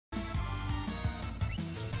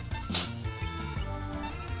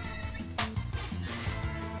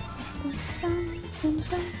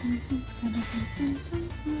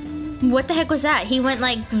What the heck was that? He went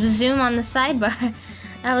like zoom on the sidebar.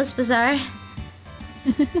 That was bizarre.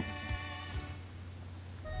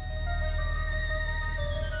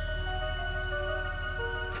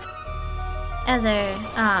 Other.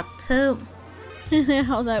 Ah, poop.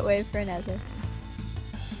 All that way for another.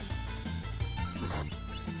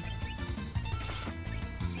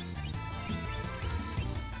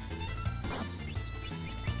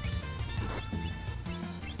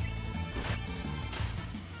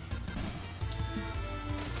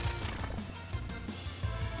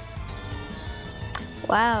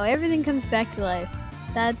 Wow, everything comes back to life.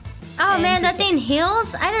 That's. Oh man, that thing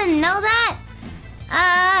heals? I didn't know that.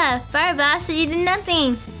 Ah, Fire Blaster, you did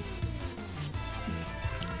nothing.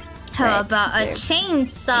 How about a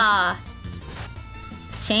chainsaw?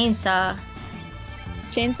 Chainsaw.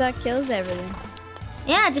 Chainsaw kills everything.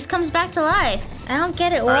 Yeah, it just comes back to life. I don't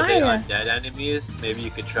get it. Are Why? they undead enemies? Maybe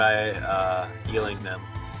you could try healing them.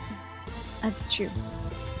 That's true.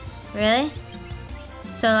 Really?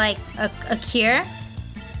 So like a cure?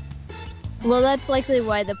 Well, that's likely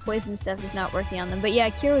why the poison stuff is not working on them. But yeah,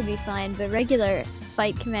 cure would be fine. But regular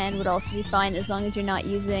fight command would also be fine as long as you're not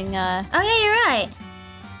using. Oh yeah, you're right.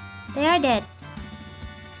 They are dead.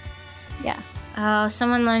 Yeah. Oh,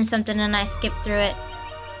 someone learned something and I skipped through it.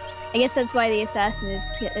 I guess that's why the assassin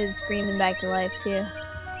is bringing them back to life too.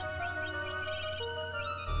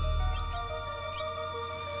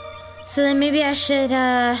 So then maybe I should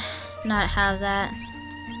not have that.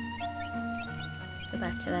 Go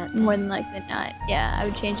back to that. More than likely not. Yeah, I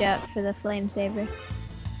would change out for the flame saber.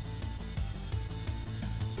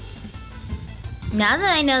 Now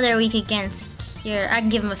that I know they're weak against cure, I can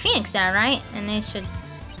give them a phoenix down, right? And they should.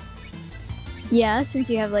 Yeah, since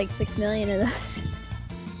you have like 6 million of those.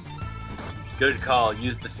 Good call.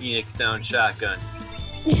 Use the Phoenix down shotgun.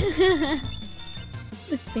 The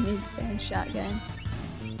Phoenix down shotgun.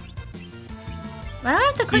 Why do I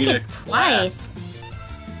have to click Phoenix it twice?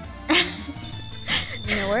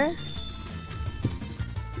 And it works.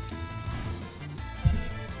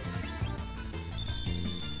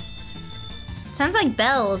 Sounds like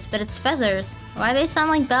bells, but it's feathers. Why do they sound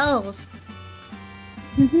like bells?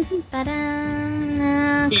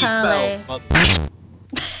 Ta-da! Color.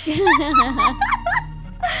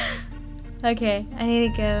 Okay, I need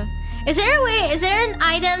to go. Is there a way? Is there an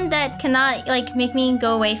item that cannot like make me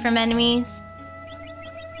go away from enemies?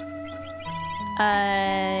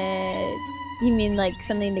 You mean like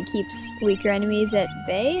something that keeps weaker enemies at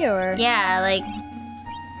bay, or? Yeah, like.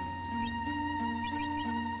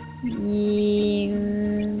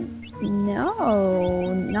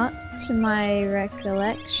 No, not to my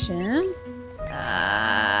recollection.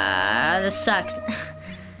 This sucks.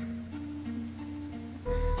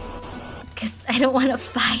 Cause I don't want to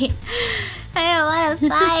fight. I don't want to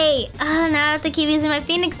fight. Oh, now I have to keep using my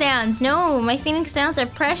Phoenix Downs. No, my Phoenix Downs are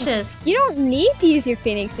precious. You don't need to use your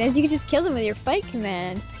Phoenix Downs. You can just kill them with your fight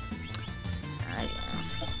command.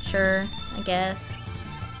 Sure, I guess.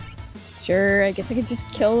 Sure, I guess I could just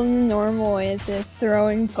kill them the normal way instead of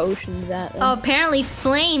throwing potions at them. Oh, apparently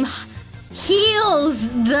flame heals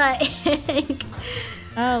the ink.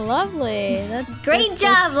 Oh, lovely. That's great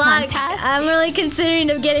job, Locke. Fantastic. I'm really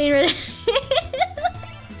considering of getting rid of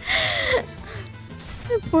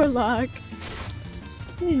Poor Locke.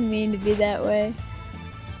 I didn't mean to be that way.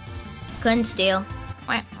 Couldn't steal.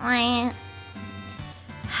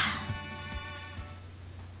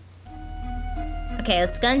 Okay,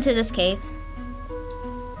 let's go into this cave.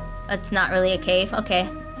 It's not really a cave. Okay.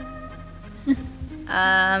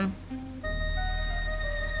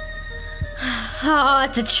 Oh,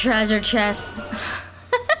 it's a treasure chest.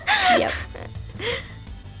 Yep.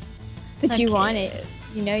 But you Okay. want it.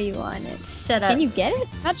 You know you want it. Shut up. Can you get it?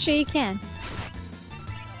 Not sure you can.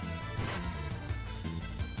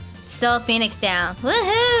 Still a Phoenix down.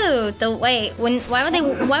 Woohoo! Why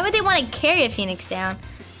would they want to carry a Phoenix down?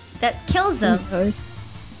 That kills them.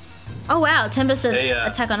 Oh wow, Tempest does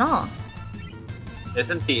attack on all.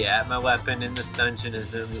 Isn't the Atma weapon in this dungeon,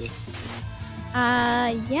 Izumi?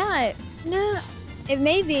 Yeah. No, it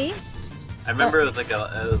may be. I remember it was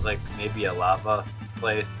like maybe a lava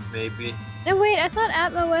place, maybe. No, wait, I thought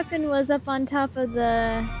Atma weapon was up on top of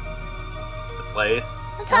the Place.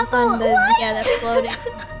 On top on of the what? yeah, that's floating.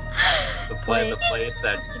 The place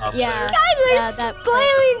that's up Yeah. there. Guys, we're Yeah, that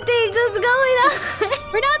spoiling things. What's going on?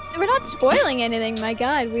 We're not spoiling anything, my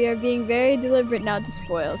god. We are being very deliberate not to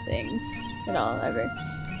spoil things at all, ever.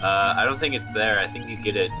 I don't think it's there. I think you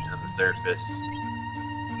get it on the surface.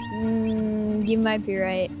 You might be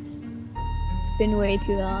right. It's been way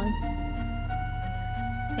too long.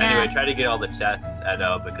 Yeah. Anyway, try to get all the chests at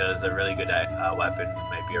because a really good weapon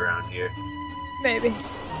might be around here. Maybe.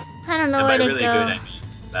 I don't know And by where to really go. good, I mean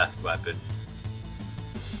best weapon.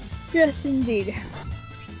 Yes, indeed.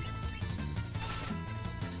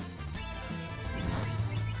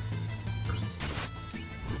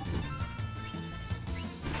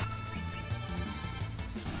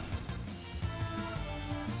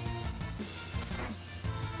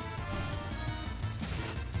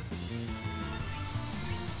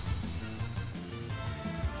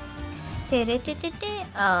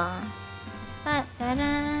 Oh.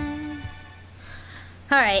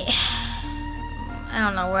 Alright. I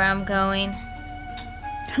don't know where I'm going.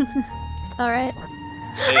 It's alright.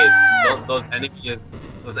 Hey, those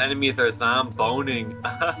enemies are zomboning.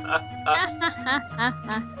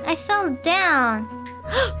 I fell down.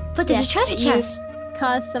 But there's a treasure chest.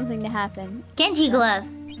 Caused something to happen. Genji glove.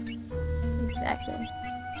 Exactly.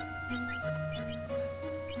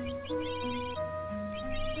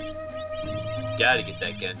 Gotta get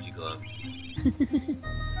that Genji glove.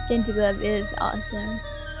 Genji glove is awesome.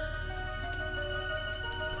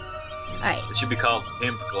 Alright. It should be called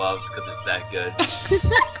Pimp gloves because it's that good.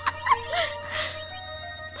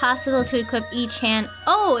 Possible to equip each hand.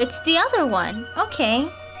 Oh, it's the other one. Okay.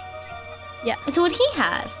 Yeah. It's what he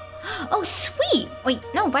has. Oh, sweet. Wait,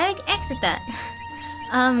 no, why did I exit that?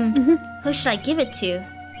 Who should I give it to?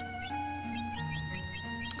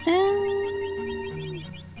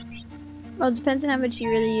 Well, it depends on how much you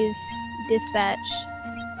really use dispatch.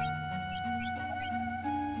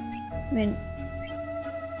 I mean,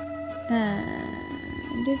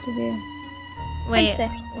 Wait,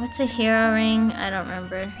 what's a hero ring? I don't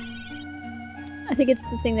remember. I think it's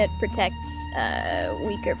the thing that protects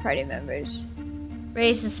weaker party members.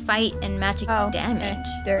 Raises fight and magic damage.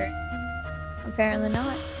 Dirt. Apparently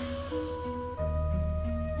not.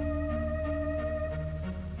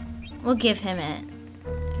 We'll give him an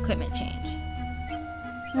equipment change.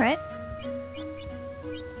 Alright.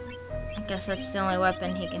 I guess that's the only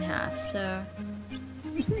weapon he can have, so...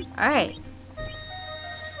 Alright.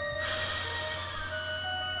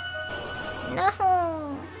 No!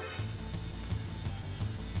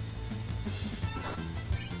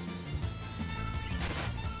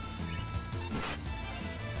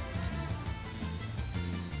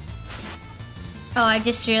 Oh, I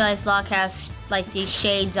just realized Locke has, like, these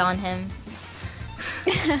shades on him.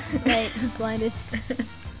 Right, he's blinded.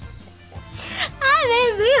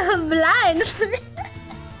 I'm blind.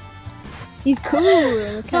 He's cool.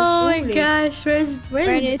 Look how Oh my cool he is. gosh, where's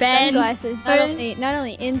Wearing his Ben? sunglasses, not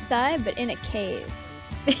only inside, but in a cave.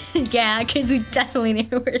 Yeah, because we definitely need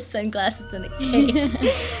to wear sunglasses in a cave.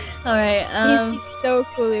 Alright, He's so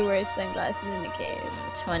cool he wears sunglasses in a cave.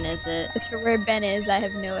 which one is it? As for where Ben is, I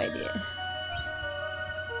have no idea.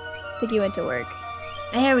 I think he went to work.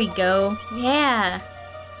 There we go. Yeah.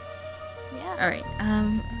 Yeah. Alright,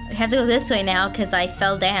 I have to go this way now because I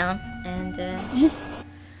fell down. And,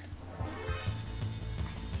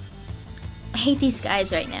 I hate these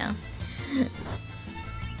guys right now.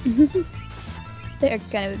 They're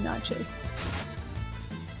kind of obnoxious.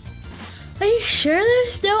 Are you sure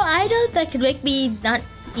there's no item that could make me not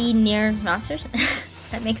be near monsters?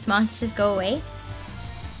 That makes monsters go away?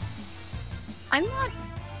 I'm not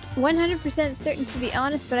 100% certain, to be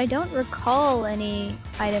honest, but I don't recall any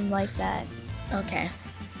item like that. Okay.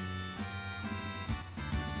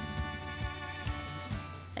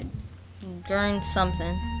 I learned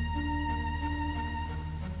something.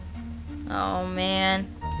 Oh man.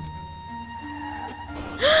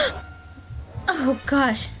 Oh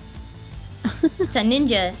gosh. It's a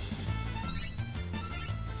ninja.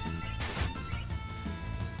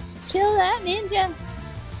 Kill that ninja!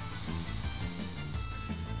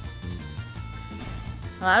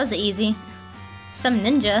 Well, that was easy. Some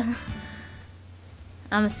ninja.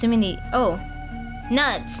 I'm assuming the... Oh.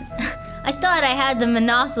 Nuts! I thought I had the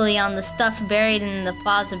monopoly on the stuff buried in the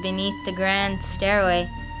plaza beneath the grand stairway.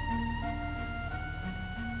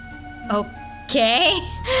 Okay.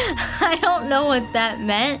 I don't know what that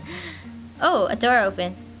meant. Oh, a door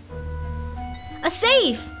open. A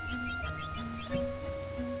safe!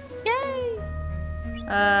 Yay!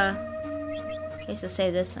 Okay, so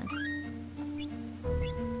save this one.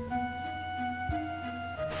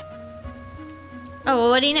 Oh, well,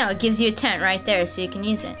 what do you know? It gives you a tent right there so you can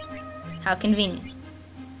use it. How convenient.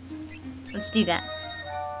 Let's do that.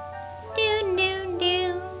 Do, do,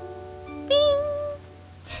 do. Bing!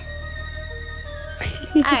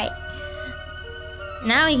 Alright.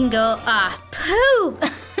 Now we can go. Ah, poop!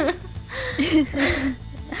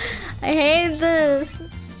 I hate this.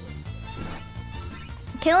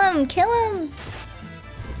 Kill him! Kill him!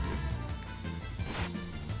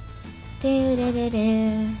 Do, do, do,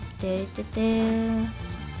 do. Do, do, do.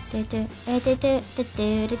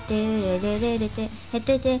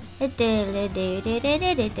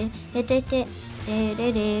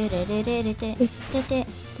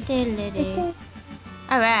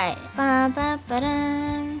 Alright.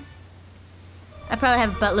 I probably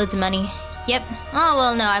have buttloads of money. Yep. Oh,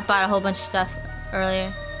 well, no, I bought a whole bunch of stuff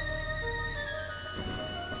earlier.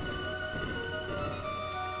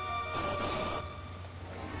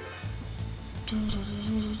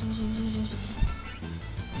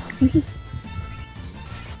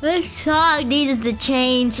 This song needs to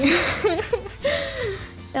change.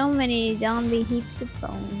 So many zombie heaps of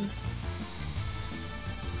bones.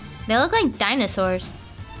 They look like dinosaurs.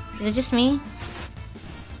 Is it just me?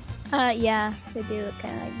 Yeah, they do look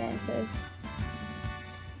kind of like dinosaurs.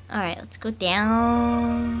 Alright, let's go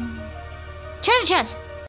down. Treasure chest!